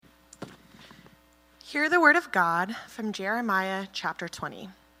Hear the word of God from Jeremiah chapter 20.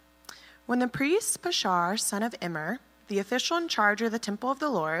 When the priest Pashur, son of Immer, the official in charge of the temple of the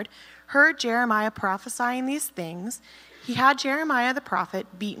Lord, heard Jeremiah prophesying these things, he had Jeremiah the prophet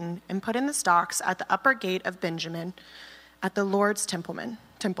beaten and put in the stocks at the upper gate of Benjamin at the Lord's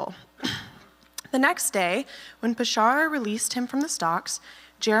temple. The next day, when Pashur released him from the stocks,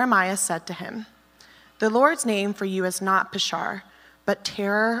 Jeremiah said to him, "The Lord's name for you is not Pashur, but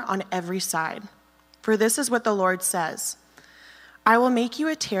terror on every side. For this is what the Lord says, I will make you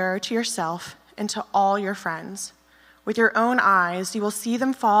a terror to yourself and to all your friends. With your own eyes you will see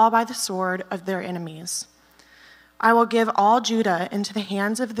them fall by the sword of their enemies. I will give all Judah into the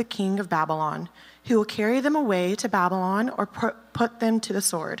hands of the king of Babylon, who will carry them away to Babylon or put them to the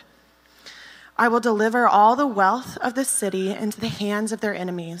sword. I will deliver all the wealth of the city into the hands of their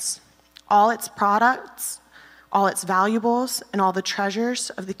enemies, all its products, all its valuables, and all the treasures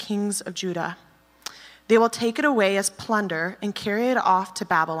of the kings of Judah. They will take it away as plunder and carry it off to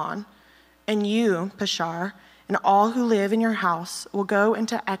Babylon. And you, Pashur, and all who live in your house will go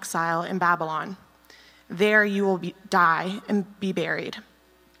into exile in Babylon. There you will die and be buried,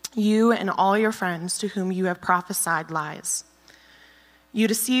 you and all your friends to whom you have prophesied lies. You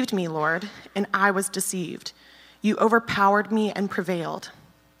deceived me, Lord, and I was deceived. You overpowered me and prevailed.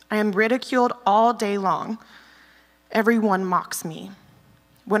 I am ridiculed all day long. Everyone mocks me.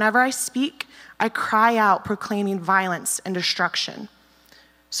 Whenever I speak, I cry out, proclaiming violence and destruction.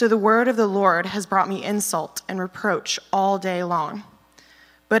 So the word of the Lord has brought me insult and reproach all day long.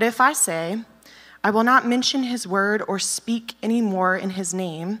 But if I say, I will not mention his word or speak any more in his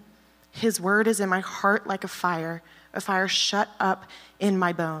name, his word is in my heart like a fire shut up in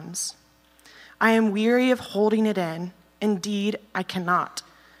my bones. I am weary of holding it in. Indeed, I cannot.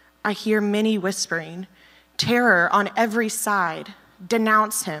 I hear many whispering, terror on every side.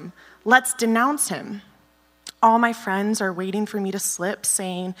 Denounce him. Let's denounce him. All my friends are waiting for me to slip,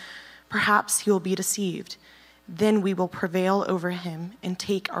 saying, perhaps he will be deceived. Then we will prevail over him and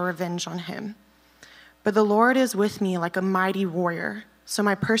take our revenge on him. But the Lord is with me like a mighty warrior, so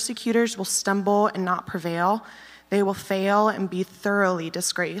my persecutors will stumble and not prevail. They will fail and be thoroughly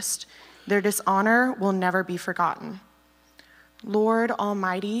disgraced. Their dishonor will never be forgotten. Lord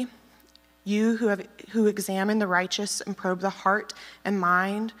Almighty, you who examine the righteous and probe the heart and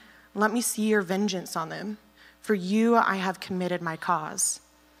mind, let me see your vengeance on them. For you I have committed my cause.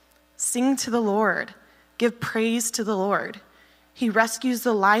 Sing to the Lord. Give praise to the Lord. He rescues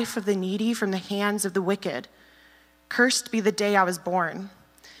the life of the needy from the hands of the wicked. Cursed be the day I was born.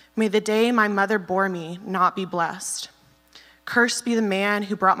 May the day my mother bore me not be blessed. Cursed be the man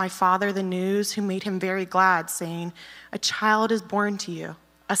who brought my father the news, who made him very glad, saying, a child is born to you,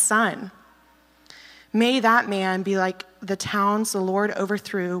 a son. May that man be like the towns the Lord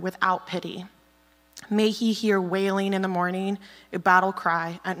overthrew without pity. May he hear wailing in the morning, a battle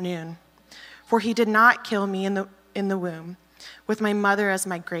cry at noon. For he did not kill me in the womb, with my mother as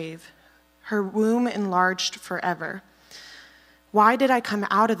my grave, her womb enlarged forever. Why did I come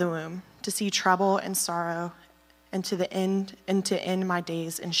out of the womb? To see trouble and sorrow, and to end my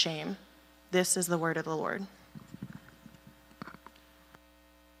days in shame. This is the word of the Lord.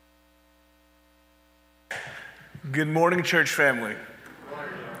 Good morning, church family.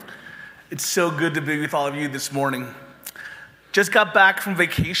 It's so good to be with all of you this morning. Just got back from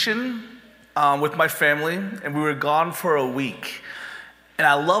vacation with my family, and we were gone for a week. And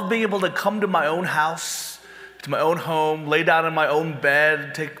I love being able to come to my own house, to my own home, lay down in my own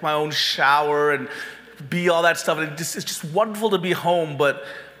bed, take my own shower, and be all that stuff. It's just wonderful to be home, but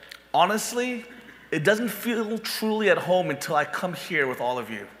honestly, it doesn't feel truly at home until I come here with all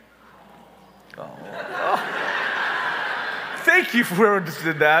of you. Oh. Thank you for whoever just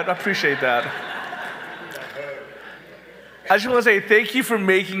did that. I appreciate that. I just want to say thank you for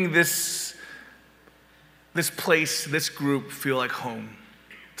making this place, this group feel like home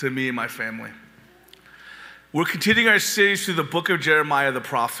to me and my family. We're continuing our series through the book of Jeremiah the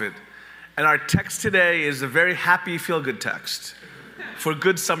prophet, and our text today is a very happy, feel-good text for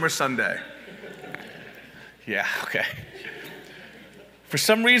Good Summer Sunday. Yeah, okay. For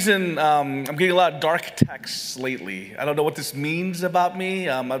some reason, I'm getting a lot of dark texts lately. I don't know what this means about me.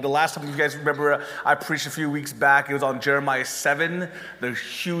 The last time you guys remember, I preached a few weeks back. It was on Jeremiah 7, the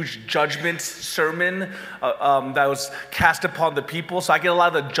huge judgment sermon that was cast upon the people. So I get a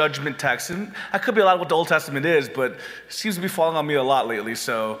lot of the judgment texts. And that could be a lot of what the Old Testament is, but it seems to be falling on me a lot lately.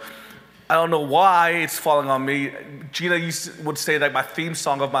 So I don't know why it's falling on me. Gina would say that my theme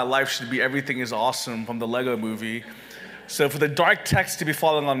song of my life should be Everything is Awesome from the Lego movie. So for the dark text to be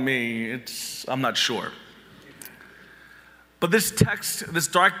falling on me, I'm not sure. But this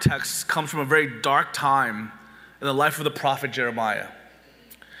dark text, comes from a very dark time in the life of the prophet Jeremiah.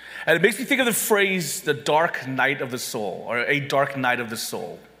 And it makes me think of the phrase, the dark night of the soul, or a dark night of the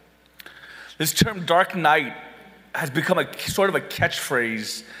soul. This term, dark night, has become a sort of a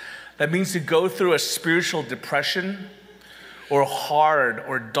catchphrase that means to go through a spiritual depression or a hard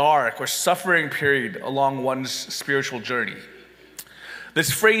or dark or suffering period along one's spiritual journey.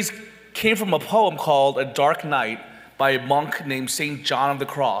 This phrase came from a poem called A Dark Night by a monk named St. John of the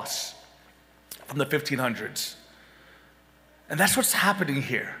Cross from the 1500s. And that's what's happening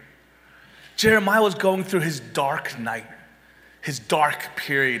here. Jeremiah was going through his dark night, his dark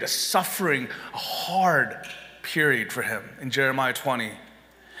period, a suffering, a hard period for him in Jeremiah 20.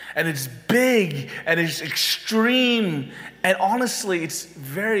 And it's big and it's extreme, and honestly, it's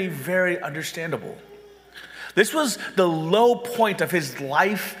very, very understandable. This was the low point of his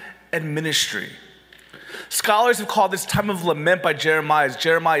life and ministry. Scholars have called this time of lament by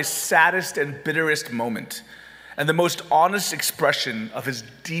Jeremiah's saddest and bitterest moment, and the most honest expression of his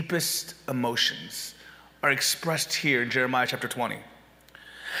deepest emotions are expressed here in Jeremiah chapter 20.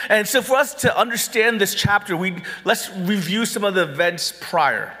 And so for us to understand this chapter, let's review some of the events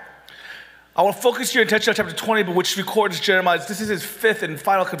prior. I want to focus your attention on chapter 20, which records Jeremiah's, this is his fifth and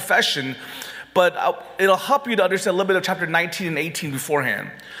final confession, but it'll help you to understand a little bit of chapter 19 and 18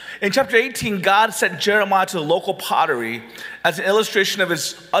 beforehand. In chapter 18, God sent Jeremiah to the local pottery as an illustration of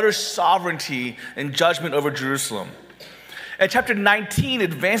his utter sovereignty and judgment over Jerusalem. And chapter 19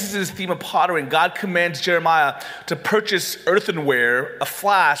 advances his theme of pottery, and God commands Jeremiah to purchase earthenware, a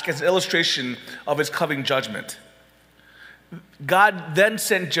flask, as an illustration of his coming judgment. God then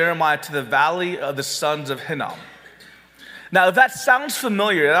sent Jeremiah to the valley of the sons of Hinnom. Now, if that sounds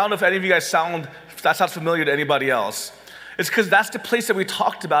familiar, and I don't know if any of you guys if that sounds familiar to anybody else, it's because that's the place that we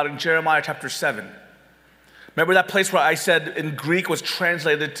talked about in Jeremiah chapter 7. Remember that place where I said in Greek was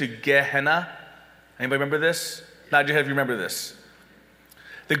translated to Gehenna? Anybody remember this? Nod your head if you remember this.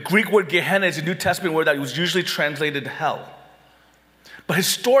 The Greek word Gehenna is a New Testament word that was usually translated hell. But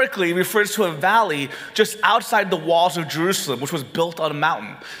historically, it refers to a valley just outside the walls of Jerusalem, which was built on a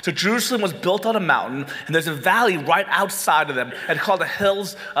mountain. So Jerusalem was built on a mountain, and there's a valley right outside of them, and called the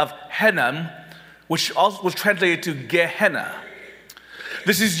Hills of Hinnom, which also was translated to Gehenna.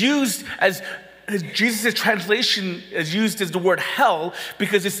 This is used as Jesus' translation is used as the word hell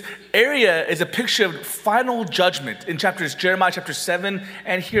because this area is a picture of final judgment in Jeremiah chapter 7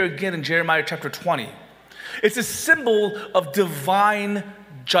 and here again in Jeremiah chapter 20. It's a symbol of divine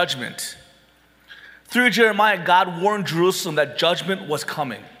judgment. Through Jeremiah, God warned Jerusalem that judgment was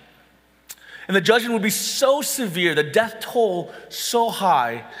coming. And the judgment would be so severe, the death toll so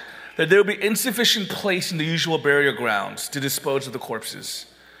high, that there would be insufficient place in the usual burial grounds to dispose of the corpses.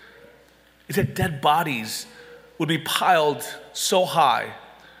 It's that dead bodies would be piled so high,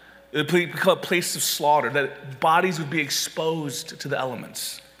 it would become a place of slaughter, that bodies would be exposed to the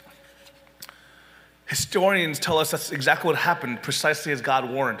elements. Historians tell us that's exactly what happened, precisely as God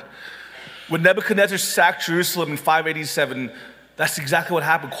warned. When Nebuchadnezzar sacked Jerusalem in 587, that's exactly what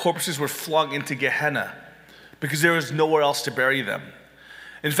happened. Corpses were flung into Gehenna because there was nowhere else to bury them.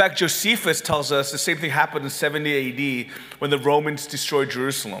 In fact, Josephus tells us the same thing happened in 70 AD when the Romans destroyed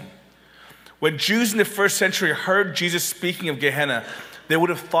Jerusalem. When Jews in the first century heard Jesus speaking of Gehenna, they would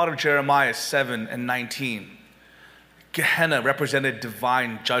have thought of Jeremiah 7 and 19. Gehenna represented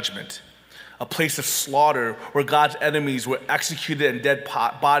divine judgment, a place of slaughter where God's enemies were executed and dead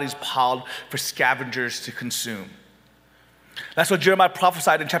bodies piled for scavengers to consume. That's what Jeremiah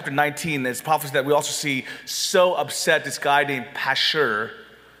prophesied in chapter 19. It's prophecy that we also see so upset this guy named Pashur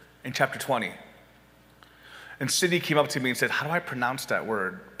in chapter 20. And Cindy came up to me and said, how do I pronounce that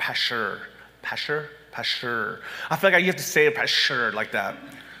word? Pashur. Pashur? Pashur. I feel like you have to say it Pashur like that.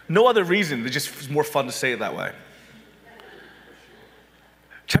 No other reason. It's just more fun to say it that way.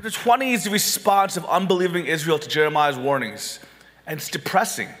 Chapter 20 is the response of unbelieving Israel to Jeremiah's warnings. And it's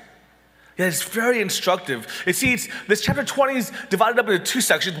depressing. Yeah, it's very instructive. You see, this chapter 20 is divided up into two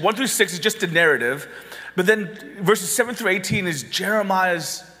sections. 1 through 6 is just the narrative. But then verses 7 through 18 is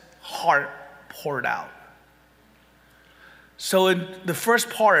Jeremiah's heart poured out. So in the first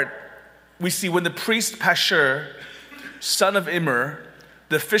part, we see when the priest Pashur, son of Immer,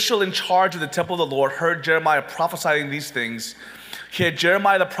 the official in charge of the temple of the Lord, heard Jeremiah prophesying these things, he had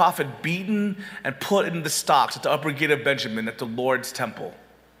Jeremiah the prophet beaten and put in the stocks at the upper gate of Benjamin at the Lord's temple.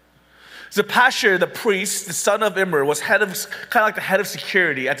 So Pashur, the priest, the son of Immer, was kind of like the head of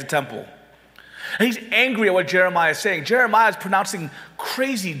security at the temple. And he's angry at what Jeremiah is saying. Jeremiah is pronouncing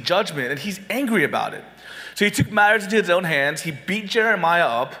crazy judgment, and he's angry about it. So he took matters into his own hands. He beat Jeremiah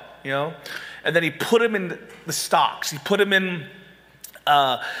up, and then he put him in the stocks. He put him in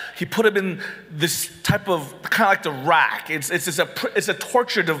this type of, kind of like the rack. It's a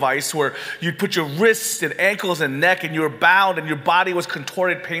torture device where you put your wrists and ankles and neck, and you were bound, and your body was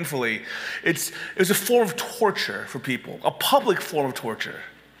contorted painfully. It was a form of torture for people, a public form of torture.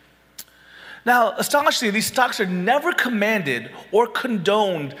 Now, astonishingly, these stocks are never commanded or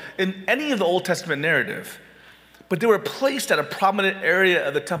condoned in any of the Old Testament narrative, but they were placed at a prominent area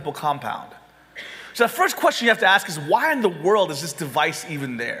of the temple compound. So the first question you have to ask is, why in the world is this device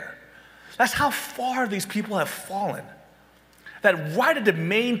even there? That's how far these people have fallen. That right at the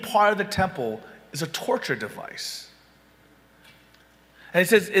main part of the temple is a torture device. And it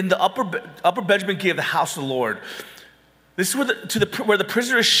says, in the upper Benjamin gate of the house of the Lord, this is where the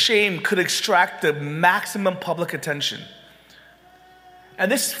prisoner's shame could extract the maximum public attention.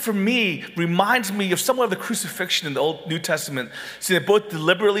 And this, for me, reminds me of somewhat of the crucifixion in the Old New Testament, so they're both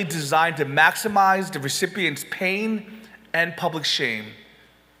deliberately designed to maximize the recipient's pain and public shame.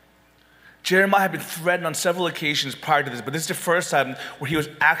 Jeremiah had been threatened on several occasions prior to this, but this is the first time where he was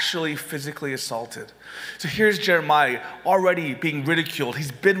actually physically assaulted. So here's Jeremiah already being ridiculed.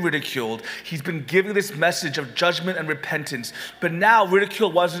 He's been ridiculed. He's been giving this message of judgment and repentance. But now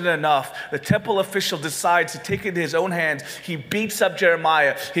ridicule wasn't enough. The temple official decides to take it into his own hands. He beats up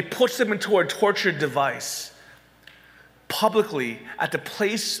Jeremiah. He puts him into a torture device publicly at the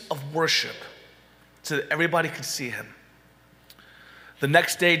place of worship so that everybody could see him. The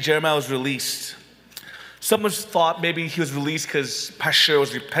next day, Jeremiah was released. Some thought maybe he was released because Pashur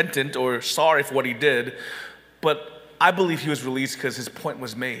was repentant or sorry for what he did, but I believe he was released because his point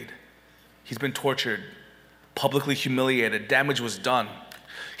was made. He's been tortured, publicly humiliated, damage was done.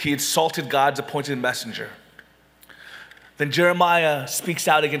 He insulted God's appointed messenger. Then Jeremiah speaks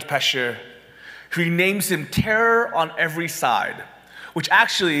out against Pashur. He renames him Terror on Every Side, which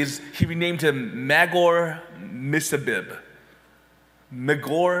actually is, he renamed him Magor Missabib.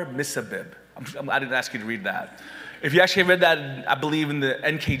 Magor Missabib. I didn't ask you to read that. If you actually read that, I believe in the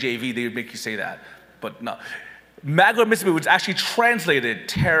NKJV, they would make you say that. But no. Magor Missabib was actually translated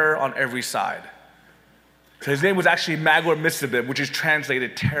Terror on Every Side. So his name was actually Magor Missabib, which is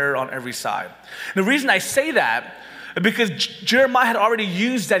translated Terror on Every Side. And the reason I say that is because Jeremiah had already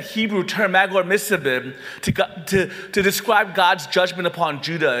used that Hebrew term Magor Missabib to describe God's judgment upon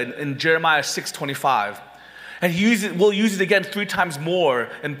Judah in Jeremiah 6:25. And we'll use it again 3 times more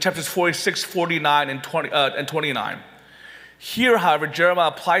in chapters 46, 49, and 29. Here, however, Jeremiah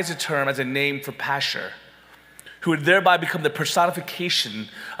applies the term as a name for Pashur, who would thereby become the personification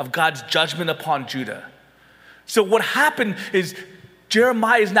of God's judgment upon Judah. So what happened is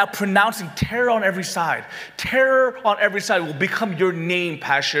Jeremiah is now pronouncing terror on every side. Terror on every side will become your name,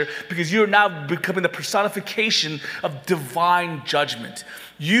 Pashur, because you're now becoming the personification of divine judgment.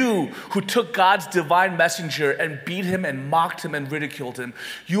 You who took God's divine messenger and beat him and mocked him and ridiculed him,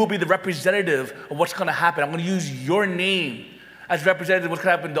 you will be the representative of what's going to happen. I'm going to use your name as representative of what's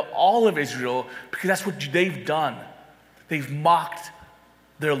going to happen to all of Israel, because that's what they've done. They've mocked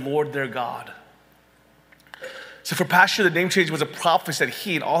their Lord, their God. So for Pashur, the name change was a prophecy that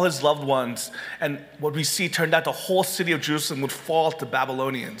he and all his loved ones, and what we see turned out the whole city of Jerusalem would fall to the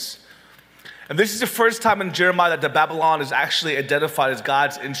Babylonians. And this is the first time in Jeremiah that the Babylon is actually identified as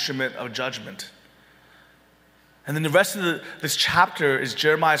God's instrument of judgment. And then the rest of this chapter is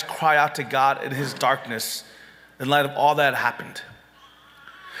Jeremiah's cry out to God in his darkness in light of all that had happened.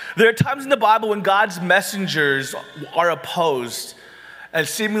 There are times in the Bible when God's messengers are opposed and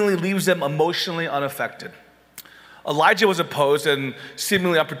seemingly leaves them emotionally unaffected. Elijah was opposed and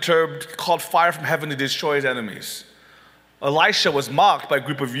seemingly unperturbed, called fire from heaven to destroy his enemies. Elisha was mocked by a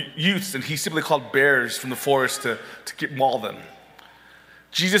group of youths, and he simply called bears from the forest to maul them.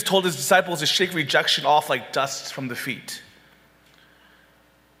 Jesus told his disciples to shake rejection off like dust from the feet.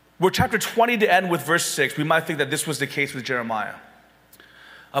 Were chapter 20 to end with verse 6, we might think that this was the case with Jeremiah.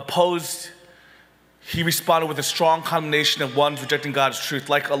 Opposed, he responded with a strong condemnation of ones rejecting God's truth,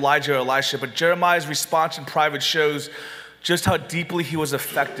 like Elijah or Elisha. But Jeremiah's response in private shows just how deeply he was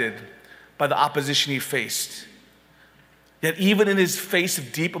affected by the opposition he faced. Yet even in his face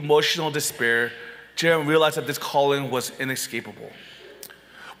of deep emotional despair, Jeremiah realized that this calling was inescapable.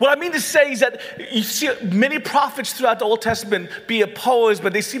 What I mean to say is that you see many prophets throughout the Old Testament be opposed,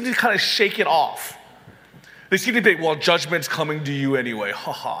 but they seem to kind of shake it off. They seem to be, well, judgment's coming to you anyway,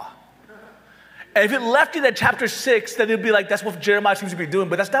 ha. And if it left you at chapter 6, then it'd be like, that's what Jeremiah seems to be doing,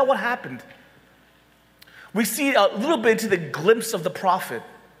 but that's not what happened. We see a little bit into the glimpse of the prophet,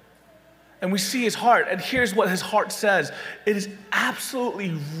 and we see his heart, and here's what his heart says. It is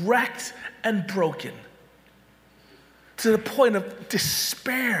absolutely wrecked and broken to the point of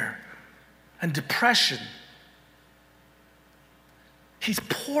despair and depression. He's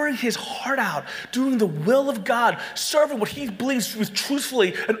pouring his heart out, doing the will of God, serving what he believes with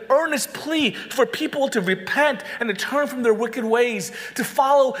truthfully an earnest plea for people to repent and to turn from their wicked ways, to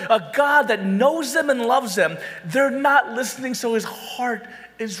follow a God that knows them and loves them. They're not listening, so his heart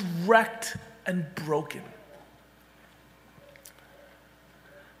is wrecked and broken.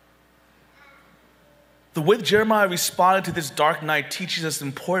 The way Jeremiah responded to this dark night teaches us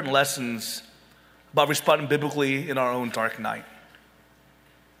important lessons about responding biblically in our own dark night.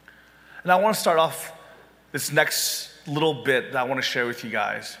 And I want to start off this next little bit that I want to share with you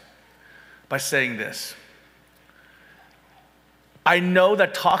guys by saying this. I know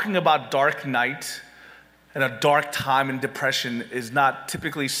that talking about dark night and a dark time in depression is not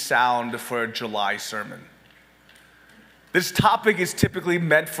typically sound for a July sermon. This topic is typically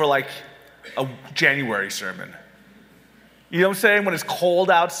meant for like a January sermon. You know what I'm saying? When it's cold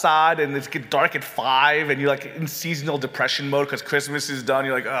outside and it's get dark at 5 and you're like in seasonal depression mode because Christmas is done,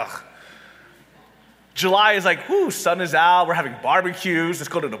 you're like, ugh. July is like, whoo, sun is out, we're having barbecues, let's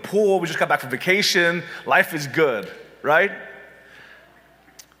go to the pool, we just got back from vacation, life is good, right?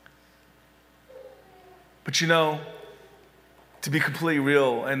 But you know, to be completely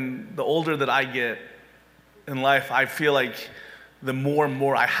real, and the older that I get in life, I feel like the more and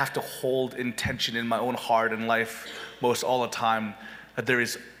more I have to hold intention in my own heart and life most all the time, that there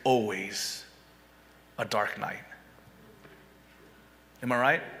is always a dark night. Am I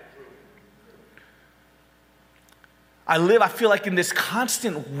right? I feel like in this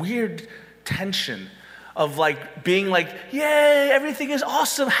constant weird tension of like being like, yay, everything is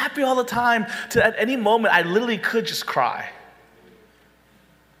awesome, happy all the time, to at any moment I literally could just cry.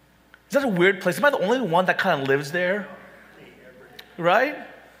 Is that a weird place? Am I the only one that kind of lives there? Right?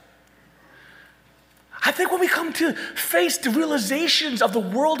 I think when we come to face the realizations of the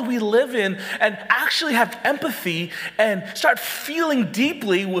world we live in and actually have empathy and start feeling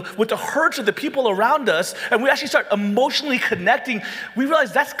deeply with the hurts of the people around us, and we actually start emotionally connecting, we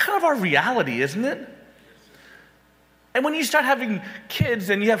realize that's kind of our reality, isn't it? And when you start having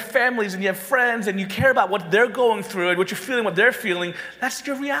kids and you have families and you have friends and you care about what they're going through and what you're feeling, what they're feeling, that's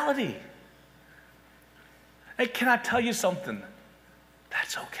your reality. And can I tell you something?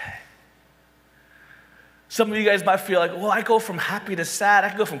 That's okay. Some of you guys might feel like, well, I go from happy to sad. I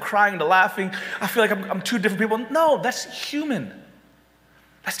can go from crying to laughing. I feel like I'm two different people. No, that's human.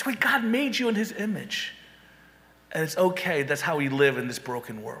 That's the way God made you in his image. And it's okay. That's how we live in this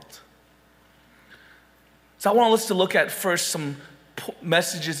broken world. So I want us to look at first some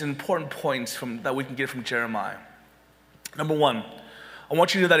messages and important points that we can get from Jeremiah. Number one, I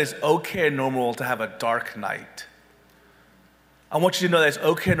want you to know that it's okay and normal to have a dark night. I want you to know that it's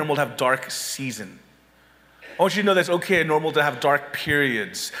okay and normal to have dark season. I want you to know that it's okay and normal to have dark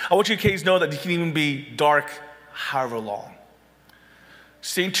periods. I want you to know that you can even be dark however long.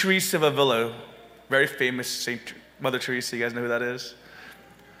 Saint Teresa of Avila, very famous Saint Mother Teresa, you guys know who that is?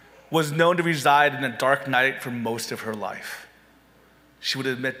 Was known to reside in a dark night for most of her life. She would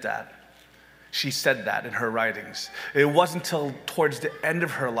admit that. She said that in her writings. It wasn't until towards the end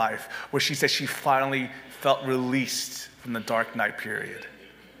of her life where she said she finally felt released from the dark night period.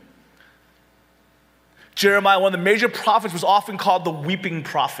 Jeremiah, one of the major prophets, was often called the weeping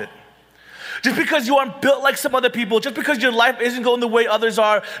prophet. Just because you aren't built like some other people, just because your life isn't going the way others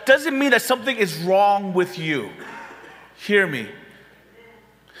are, doesn't mean that something is wrong with you. Hear me.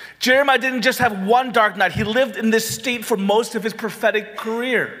 Jeremiah didn't just have one dark night. He lived in this state for most of his prophetic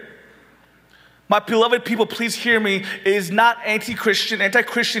career. My beloved people, please hear me. It is not anti-Christian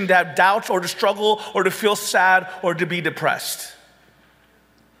to have doubts or to struggle or to feel sad or to be depressed.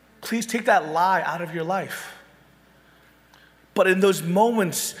 Please take that lie out of your life. But in those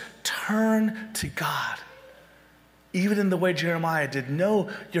moments, turn to God. Even in the way Jeremiah did. Know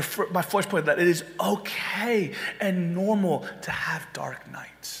my first point, that it is okay and normal to have dark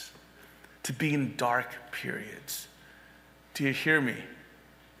nights, to be in dark periods. Do you hear me?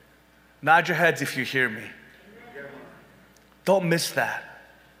 Nod your heads if you hear me. Don't miss that.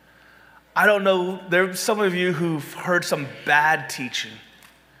 I don't know, there's some of you who've heard some bad teaching,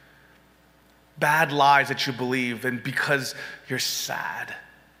 bad lies that you believe, and because you're sad,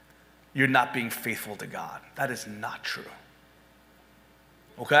 you're not being faithful to God. That is not true.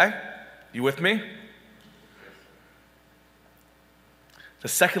 Okay? You with me? The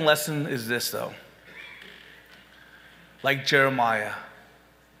second lesson is this, though. Like Jeremiah,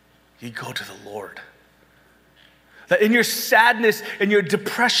 you go to the Lord. That in your sadness, in your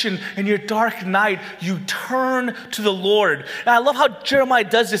depression, in your dark night, you turn to the Lord. And I love how Jeremiah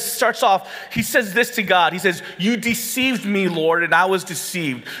does this. Starts off, he says this to God. He says, "You deceived me, Lord, and I was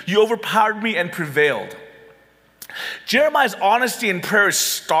deceived. You overpowered me and prevailed." Jeremiah's honesty in prayer is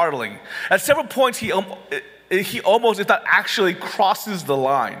startling. At several points, he almost, if not actually, crosses the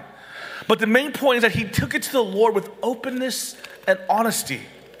line. But the main point is that he took it to the Lord with openness and honesty.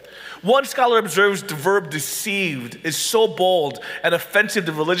 One scholar observes the verb deceived is so bold and offensive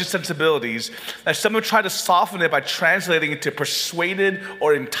to religious sensibilities that some have tried to soften it by translating it to persuaded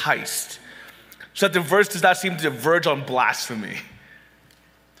or enticed, so that the verse does not seem to verge on blasphemy.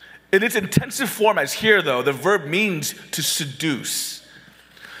 In its intensive form as here, though, the verb means to seduce.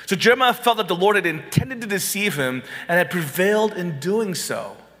 So Jeremiah felt that the Lord had intended to deceive him and had prevailed in doing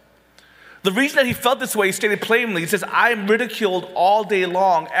so. The reason that he felt this way, he stated plainly. He says, "I am ridiculed all day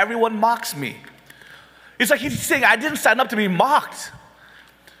long. Everyone mocks me." It's like he's saying, I didn't sign up to be mocked.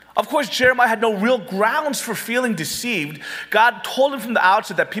 Of course, Jeremiah had no real grounds for feeling deceived. God told him from the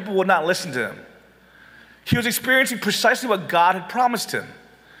outset that people would not listen to him. He was experiencing precisely what God had promised him.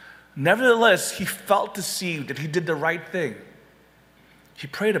 Nevertheless, he felt deceived and he did the right thing. He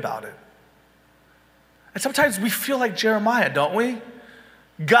prayed about it. And sometimes we feel like Jeremiah, don't we?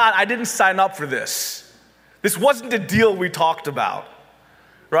 God, I didn't sign up for this. This wasn't the deal we talked about,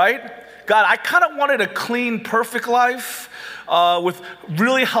 right? God, I kind of wanted a clean, perfect life with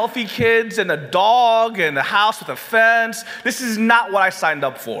really healthy kids and a dog and a house with a fence. This is not what I signed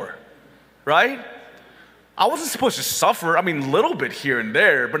up for, right? I wasn't supposed to suffer. I mean, a little bit here and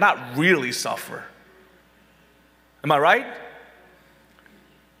there, but not really suffer. Am I right?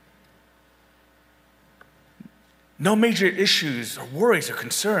 No major issues or worries or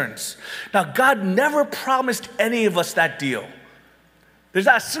concerns. Now, God never promised any of us that deal. There's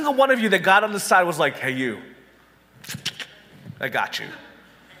not a single one of you that God on the side was like, "Hey, you, I got you.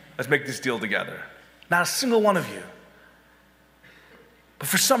 Let's make this deal together." Not a single one of you. But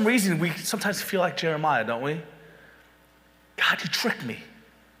for some reason, we sometimes feel like Jeremiah, don't we? God, you tricked me.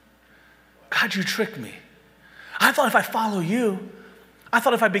 God, you tricked me. I thought if I follow you, I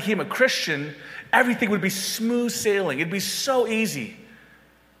thought if I became a Christian, everything would be smooth sailing. It'd be so easy.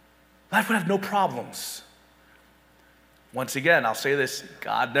 Life would have no problems. Once again, I'll say this,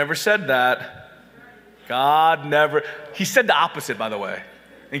 God never said that. God never, he said the opposite, by the way,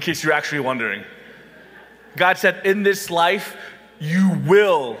 in case you're actually wondering. God said, in this life, you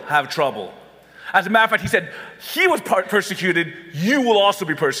will have trouble. As a matter of fact, he said, he was persecuted, you will also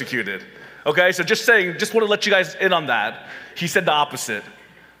be persecuted. Okay, so just saying, just want to let you guys in on that. He said the opposite.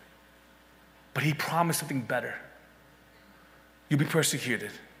 But he promised something better. You'll be persecuted.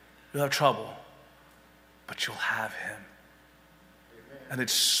 You'll have trouble. But you'll have him. And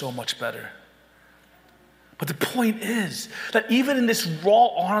it's so much better. But the point is that even in this raw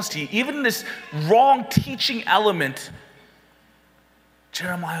honesty, even in this wrong teaching element,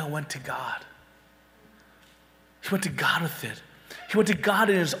 Jeremiah went to God. He went to God with it. He went to God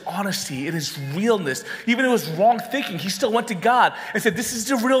in his honesty, in his realness. Even in his wrong thinking, he still went to God and said, "This is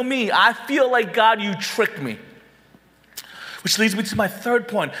the real me. I feel like, God, you tricked me." Which leads me to my third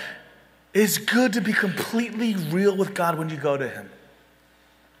point. It is good to be completely real with God when you go to him.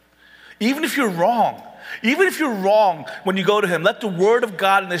 Even if you're wrong when you go to him, let the word of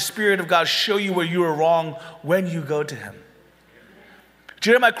God and the Spirit of God show you where you are wrong when you go to him.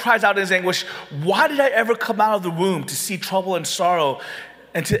 Jeremiah cries out in his anguish, "Why did I ever come out of the womb to see trouble and sorrow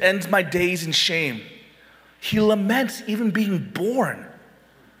and to end my days in shame?" He laments even being born.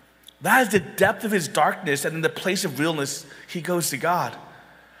 That is the depth of his darkness, and in the place of realness, he goes to God.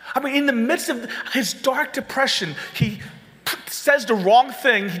 I mean, in the midst of his dark depression, he says the wrong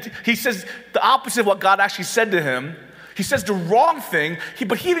thing. He says the opposite of what God actually said to him. He says the wrong thing,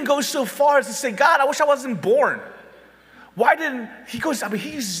 but he even goes so far as to say, "God, I wish I wasn't born." Why didn't, he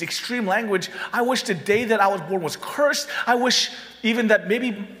uses extreme language. "I wish the day that I was born was cursed. I wish even that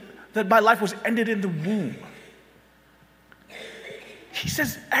maybe that my life was ended in the womb." He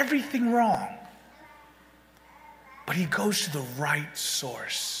says everything wrong. But he goes to the right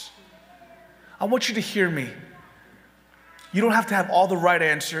source. I want you to hear me. You don't have to have all the right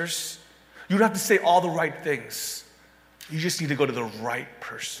answers. You don't have to say all the right things. You just need to go to the right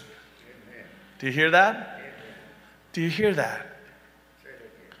person. Do you hear that? Do you hear that?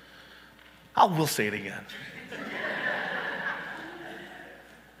 I will say it again.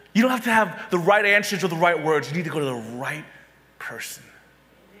 You don't have to have the right answers or the right words. You need to go to the right person.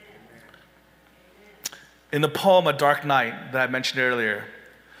 In the poem A Dark Night that I mentioned earlier,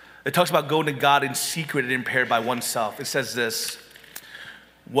 it talks about going to God in secret and impaired by oneself. It says this: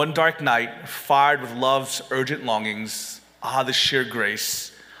 One dark night, fired with love's urgent longings, the sheer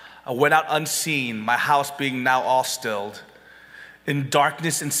grace. I went out unseen, my house being now all stilled. In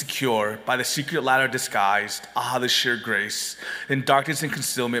darkness insecure, by the secret ladder disguised, the sheer grace. In darkness and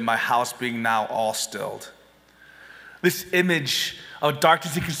concealment, my house being now all stilled. This image of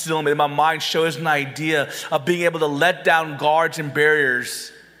darkness and concealment in my mind shows an idea of being able to let down guards and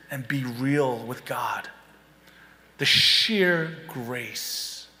barriers and be real with God. The sheer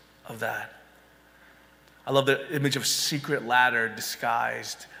grace of that. I love the image of secret ladder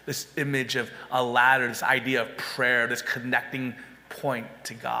disguised. This image of a ladder, this idea of prayer, this connecting point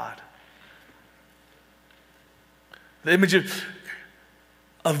to God. The image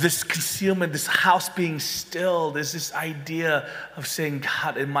of this concealment, this house being stilled, is this idea of saying,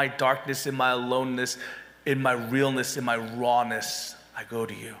 God, in my darkness, in my aloneness, in my realness, in my rawness, I go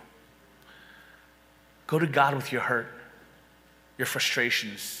to you. Go to God with your hurt, your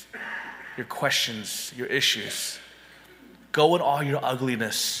frustrations, your questions, your issues. Go in all your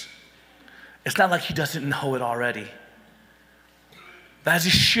ugliness. It's not like he doesn't know it already. That is the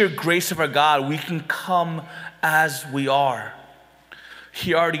sheer grace of our God. We can come as we are.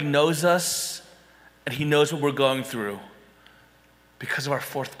 He already knows us, and he knows what we're going through because of our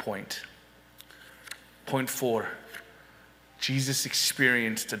fourth point. Point 4, Jesus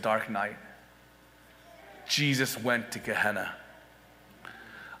experienced a dark night. Jesus went to Gehenna.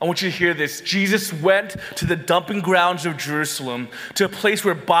 I want you to hear this. Jesus went to the dumping grounds of Jerusalem, to a place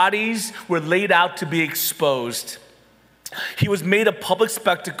where bodies were laid out to be exposed. He was made a public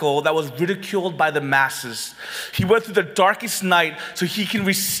spectacle that was ridiculed by the masses. He went through the darkest night so he can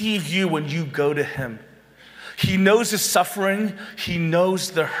receive you when you go to him. He knows the suffering. He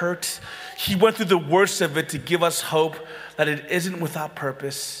knows the hurt. He went through the worst of it to give us hope that it isn't without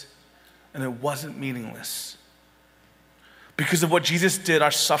purpose and it wasn't meaningless. Because of what Jesus did,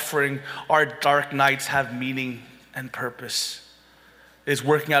 our suffering, our dark nights have meaning and purpose. It is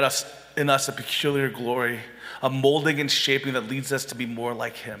working out in us a peculiar glory, a molding and shaping that leads us to be more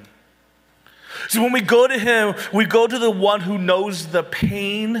like him. So when we go to him, we go to the one who knows the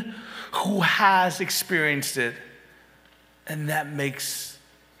pain, who has experienced it. And that makes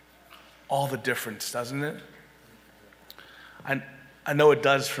all the difference, doesn't it? I know it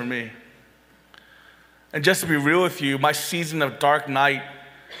does for me. And just to be real with you, my season of dark night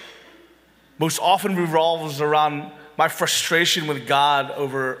most often revolves around my frustration with God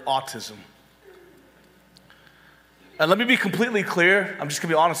over autism. And let me be completely clear. I'm just going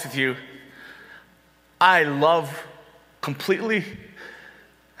to be honest with you. I love completely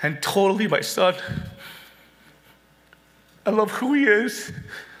and totally my son. I love who he is.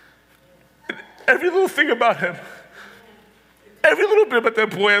 And every little thing about him. Every little bit about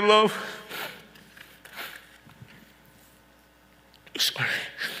that boy I love. Sorry.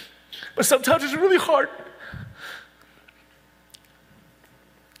 But sometimes it's really hard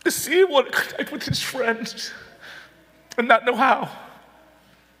to see him want to connect with his friends and not know how.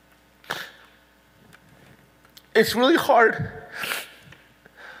 It's really hard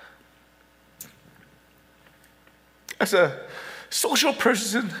as a social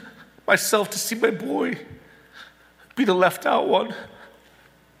person myself to see my boy be the left out one.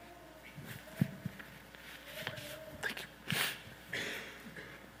 Thank you.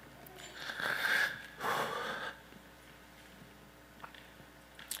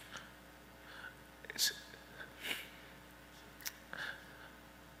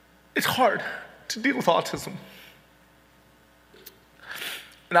 It's hard to deal with autism.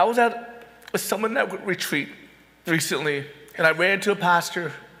 And I was at a Summer Network retreat recently, and I ran into a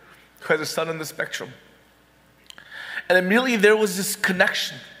pastor who has a son on the spectrum. And immediately there was this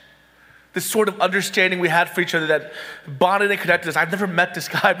connection, this sort of understanding we had for each other that bonded and connected us. I've never met this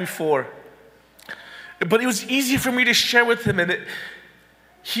guy before. But it was easy for me to share with him, and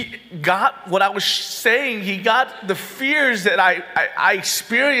he got what I was saying. He got the fears that I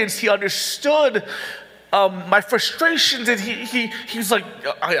experienced. He understood my frustrations, and he was like,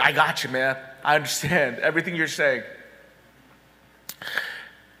 I got you, man. I understand everything you're saying.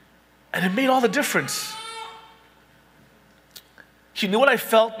 And it made all the difference. He knew what I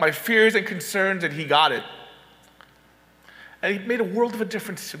felt, my fears and concerns, and he got it. And it made a world of a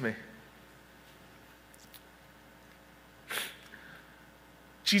difference to me.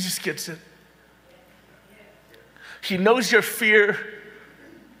 Jesus gets it. He knows your fear,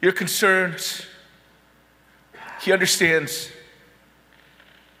 your concerns. He understands.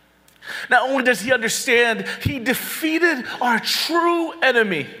 Not only does he understand, he defeated our true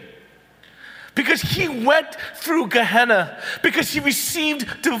enemy. Because he went through Gehenna, because he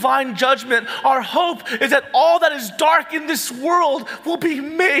received divine judgment, our hope is that all that is dark in this world will be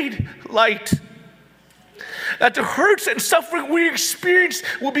made light. That the hurts and suffering we experience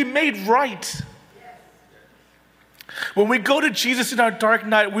will be made right. When we go to Jesus in our dark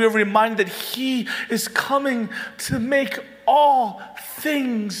night, we are reminded that he is coming to make all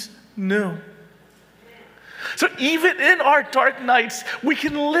things new. So even in our dark nights, we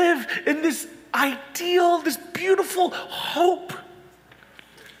can live in this ideal, this beautiful hope.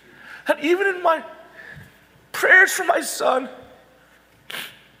 And even in my prayers for my son,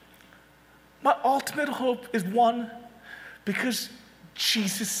 my ultimate hope is one, because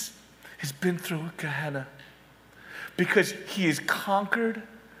Jesus has been through Gehenna. Because he is conquered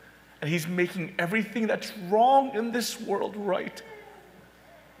and he's making everything that's wrong in this world right.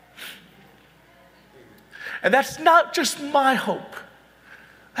 And that's not just my hope.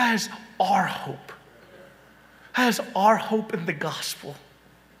 That is our hope. That is our hope in the gospel.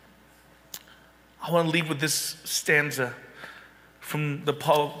 I want to leave with this stanza from the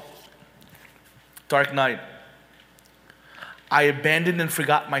poem Dark Night. I abandoned and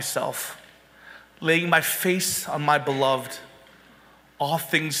forgot myself, laying my face on my beloved. All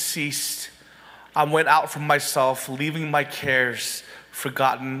things ceased. I went out from myself, leaving my cares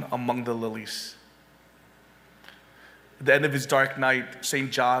forgotten among the lilies. At the end of his dark night,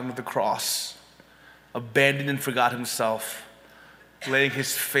 St. John of the Cross abandoned and forgot himself, laying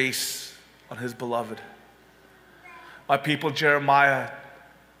his face on his beloved. My people, Jeremiah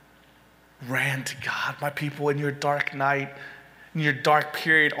ran to God. My people, in your dark night, in your dark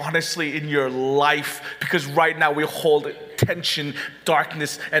period, honestly, in your life, because right now we hold tension,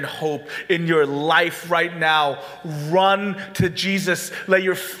 darkness, and hope. In your life right now, run to Jesus. Lay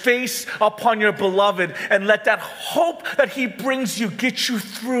your face upon your beloved, and let that hope that he brings you get you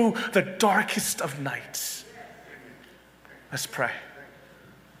through the darkest of nights. Let's pray.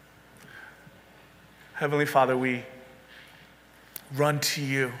 Heavenly Father, we run to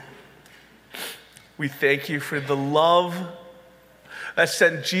you. We thank you for the love that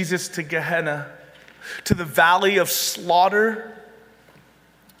sent Jesus to Gehenna, to the valley of slaughter,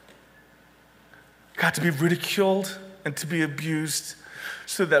 God, to be ridiculed and to be abused,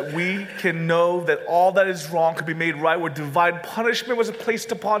 so that we can know that all that is wrong could be made right, where divine punishment was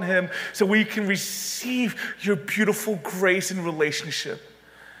placed upon him, so we can receive your beautiful grace and relationship,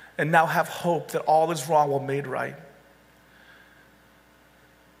 and now have hope that all is wrong will be made right.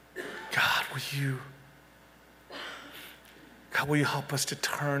 God, will you help us to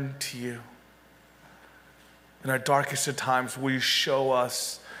turn to you? In our darkest of times, will you show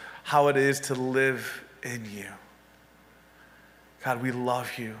us how it is to live in you? God, we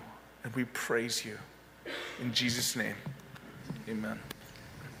love you and we praise you. In Jesus' name, amen.